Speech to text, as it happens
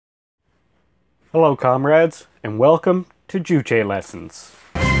Hello comrades, and welcome to Juche Lessons.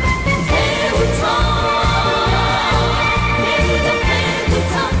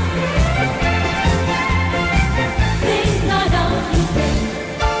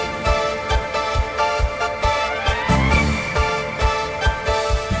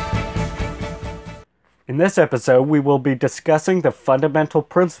 In this episode, we will be discussing the fundamental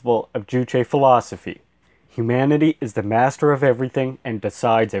principle of Juche philosophy. Humanity is the master of everything and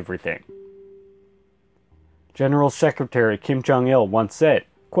decides everything. General Secretary Kim Jong-il once said,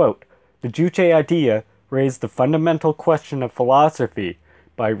 quote, "The Juche idea raised the fundamental question of philosophy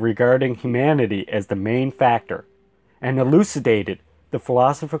by regarding humanity as the main factor, and elucidated the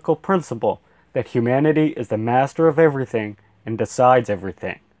philosophical principle that humanity is the master of everything and decides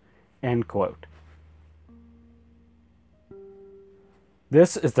everything." End quote.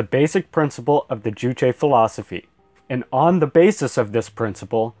 This is the basic principle of the Juche philosophy, and on the basis of this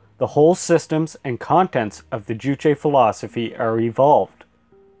principle, the whole systems and contents of the Juche philosophy are evolved.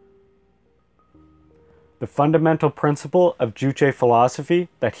 The fundamental principle of Juche philosophy,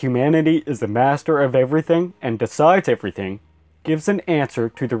 that humanity is the master of everything and decides everything, gives an answer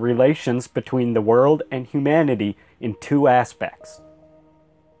to the relations between the world and humanity in two aspects.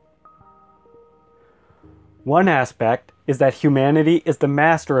 One aspect is that humanity is the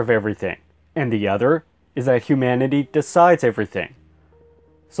master of everything, and the other is that humanity decides everything.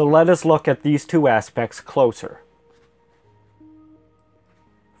 So let us look at these two aspects closer.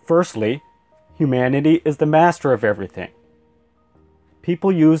 Firstly, humanity is the master of everything. People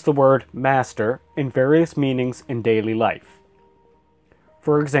use the word master in various meanings in daily life.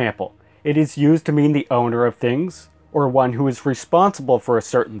 For example, it is used to mean the owner of things, or one who is responsible for a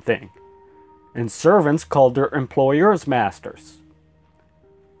certain thing, and servants called their employers masters.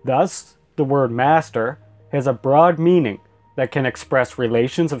 Thus, the word master has a broad meaning that can express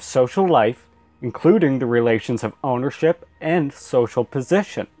relations of social life, including the relations of ownership and social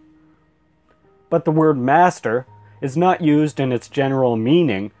position. But the word master is not used in its general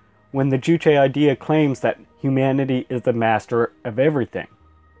meaning when the Juche idea claims that humanity is the master of everything.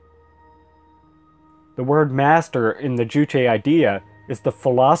 The word master in the Juche idea is the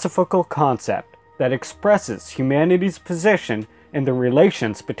philosophical concept that expresses humanity's position in the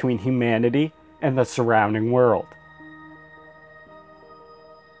relations between humanity and the surrounding world.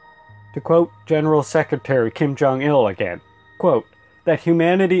 To quote General Secretary Kim Jong-il again, quote, "That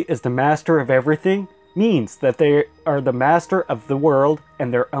humanity is the master of everything means that they are the master of the world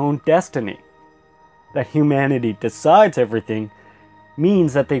and their own destiny. That humanity decides everything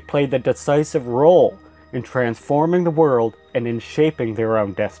means that they play the decisive role in transforming the world and in shaping their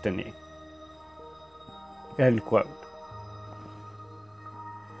own destiny." End quote.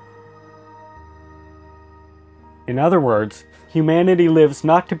 In other words, humanity lives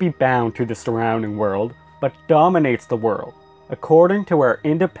not to be bound to the surrounding world, but dominates the world, according to our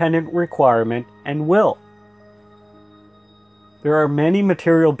independent requirement and will. There are many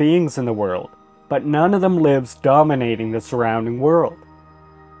material beings in the world, but none of them lives dominating the surrounding world.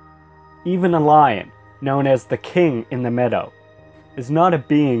 Even a lion, known as the king in the meadow, is not a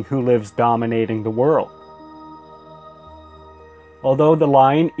being who lives dominating the world. Although the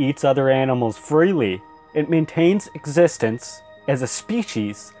lion eats other animals freely, it maintains existence as a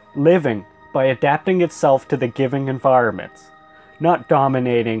species living by adapting itself to the given environments, not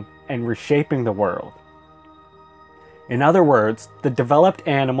dominating and reshaping the world. In other words, the developed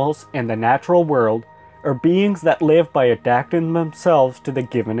animals and the natural world are beings that live by adapting themselves to the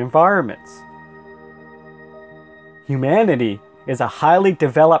given environments. Humanity is a highly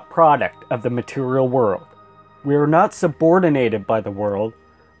developed product of the material world. We are not subordinated by the world,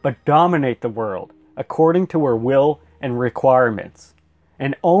 but dominate the world according to our will and requirements.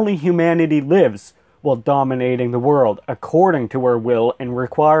 And only humanity lives while dominating the world according to our will and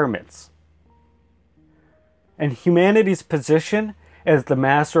requirements. And humanity's position as the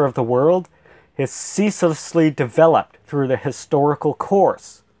master of the world has ceaselessly developed through the historical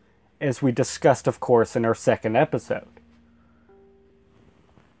course, as we discussed, of course, in our second episode.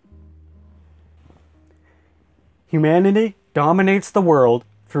 Humanity dominates the world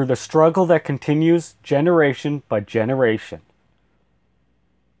through the struggle that continues generation by generation.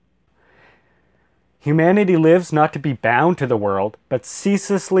 Humanity lives not to be bound to the world, but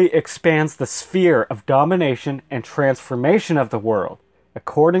ceaselessly expands the sphere of domination and transformation of the world,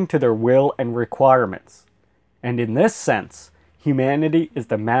 according to their will and requirements. And in this sense, humanity is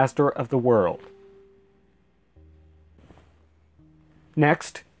the master of the world.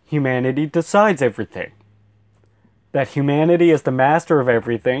 Next, humanity decides everything. That humanity is the master of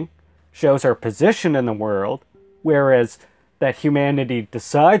everything shows our position in the world, whereas that humanity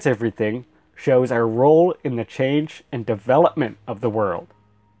decides everything shows our role in the change and development of the world.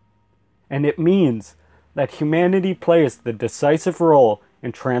 And it means that humanity plays the decisive role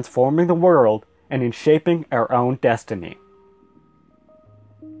in transforming the world and in shaping our own destiny.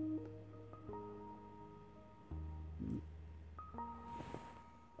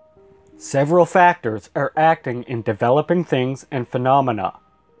 Several factors are acting in developing things and phenomena,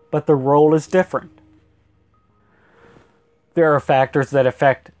 but their role is different. There are factors that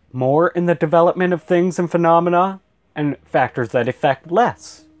affect more in the development of things and phenomena, and factors that affect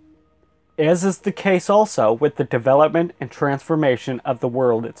less, as is the case also with the development and transformation of the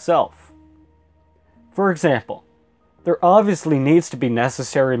world itself. For example, there obviously needs to be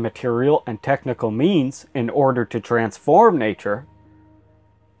necessary material and technical means in order to transform nature.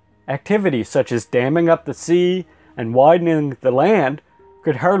 Activities such as damming up the sea and widening the land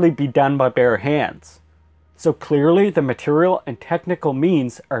could hardly be done by bare hands. So clearly the material and technical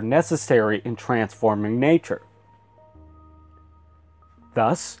means are necessary in transforming nature.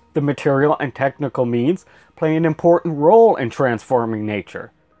 Thus, the material and technical means play an important role in transforming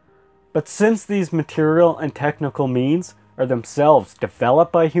nature. But since these material and technical means are themselves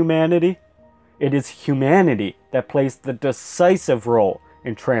developed by humanity, it is humanity that plays the decisive role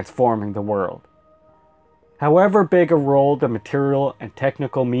in transforming the world. However big a role the material and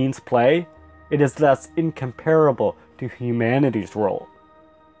technical means play, it is thus incomparable to humanity's role.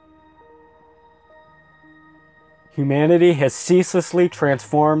 Humanity has ceaselessly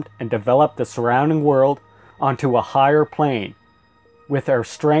transformed and developed the surrounding world onto a higher plane, with our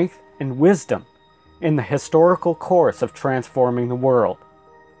strength and wisdom in the historical course of transforming the world.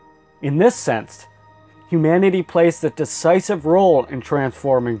 In this sense, humanity plays the decisive role in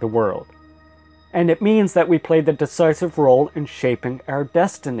transforming the world, and it means that we play the decisive role in shaping our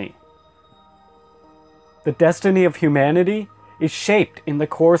destiny. The destiny of humanity is shaped in the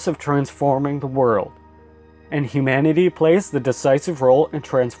course of transforming the world, and humanity plays the decisive role in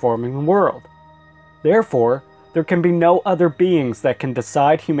transforming the world. Therefore, there can be no other beings that can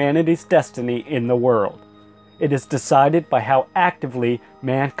decide humanity's destiny in the world. It is decided by how actively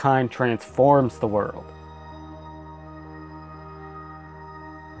mankind transforms the world.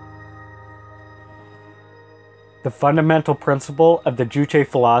 The fundamental principle of the Juche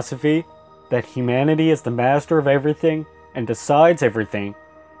philosophy, that humanity is the master of everything and decides everything,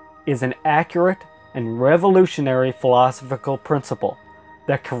 is an accurate and revolutionary philosophical principle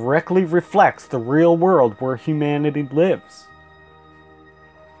that correctly reflects the real world where humanity lives.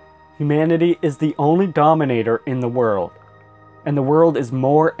 Humanity is the only dominator in the world, and the world is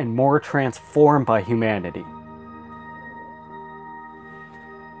more and more transformed by humanity.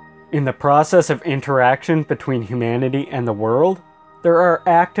 In the process of interaction between humanity and the world, there are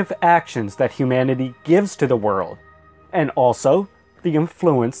active actions that humanity gives to the world, and also the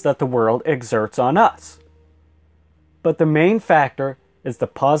influence that the world exerts on us. But the main factor is the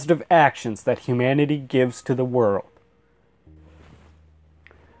positive actions that humanity gives to the world.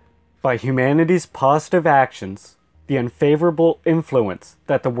 By humanity's positive actions, the unfavorable influence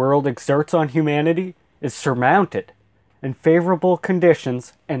that the world exerts on humanity is surmounted, and favorable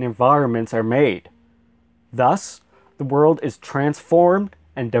conditions and environments are made. Thus, the world is transformed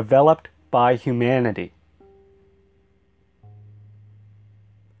and developed by humanity.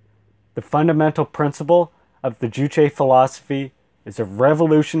 The fundamental principle of the Juche philosophy is a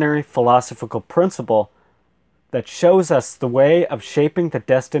revolutionary philosophical principle that shows us the way of shaping the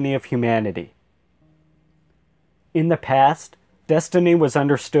destiny of humanity. In the past, destiny was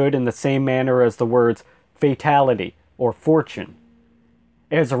understood in the same manner as the words fatality or fortune.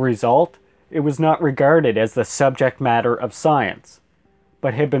 As a result, it was not regarded as the subject matter of science,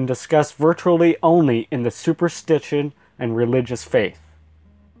 but had been discussed virtually only in the superstition and religious faith.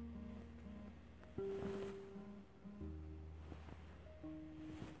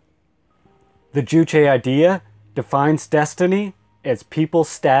 The Juche idea defines destiny as people's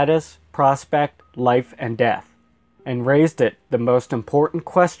status, prospect, life, and death, and raised it the most important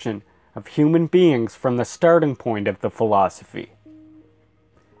question of human beings from the starting point of the philosophy.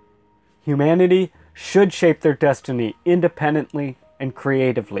 Humanity should shape their destiny independently and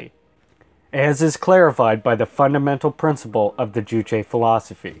creatively, as is clarified by the fundamental principle of the Juche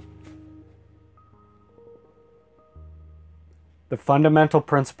philosophy. The fundamental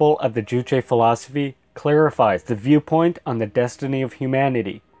principle of the Juche philosophy clarifies the viewpoint on the destiny of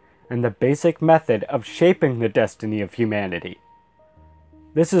humanity and the basic method of shaping the destiny of humanity.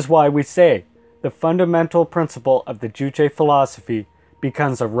 This is why we say the fundamental principle of the Juche philosophy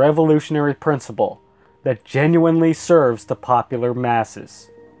becomes a revolutionary principle that genuinely serves the popular masses.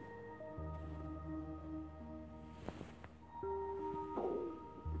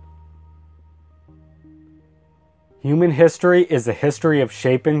 Human history is the history of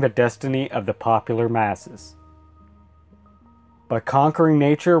shaping the destiny of the popular masses. By conquering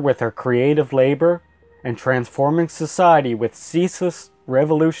nature with our creative labor and transforming society with ceaseless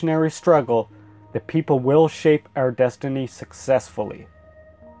revolutionary struggle, the people will shape our destiny successfully.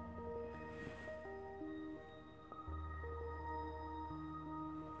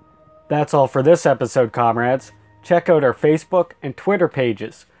 That's all for this episode, comrades. Check out our Facebook and Twitter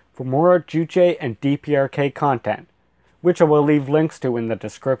pages for more Juche and DPRK content, which I will leave links to in the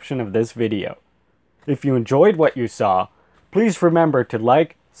description of this video. If you enjoyed what you saw, please remember to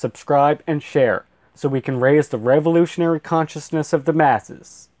like, subscribe, and share so we can raise the revolutionary consciousness of the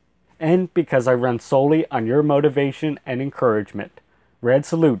masses. And because I run solely on your motivation and encouragement. Red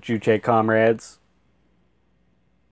salute, Juche comrades.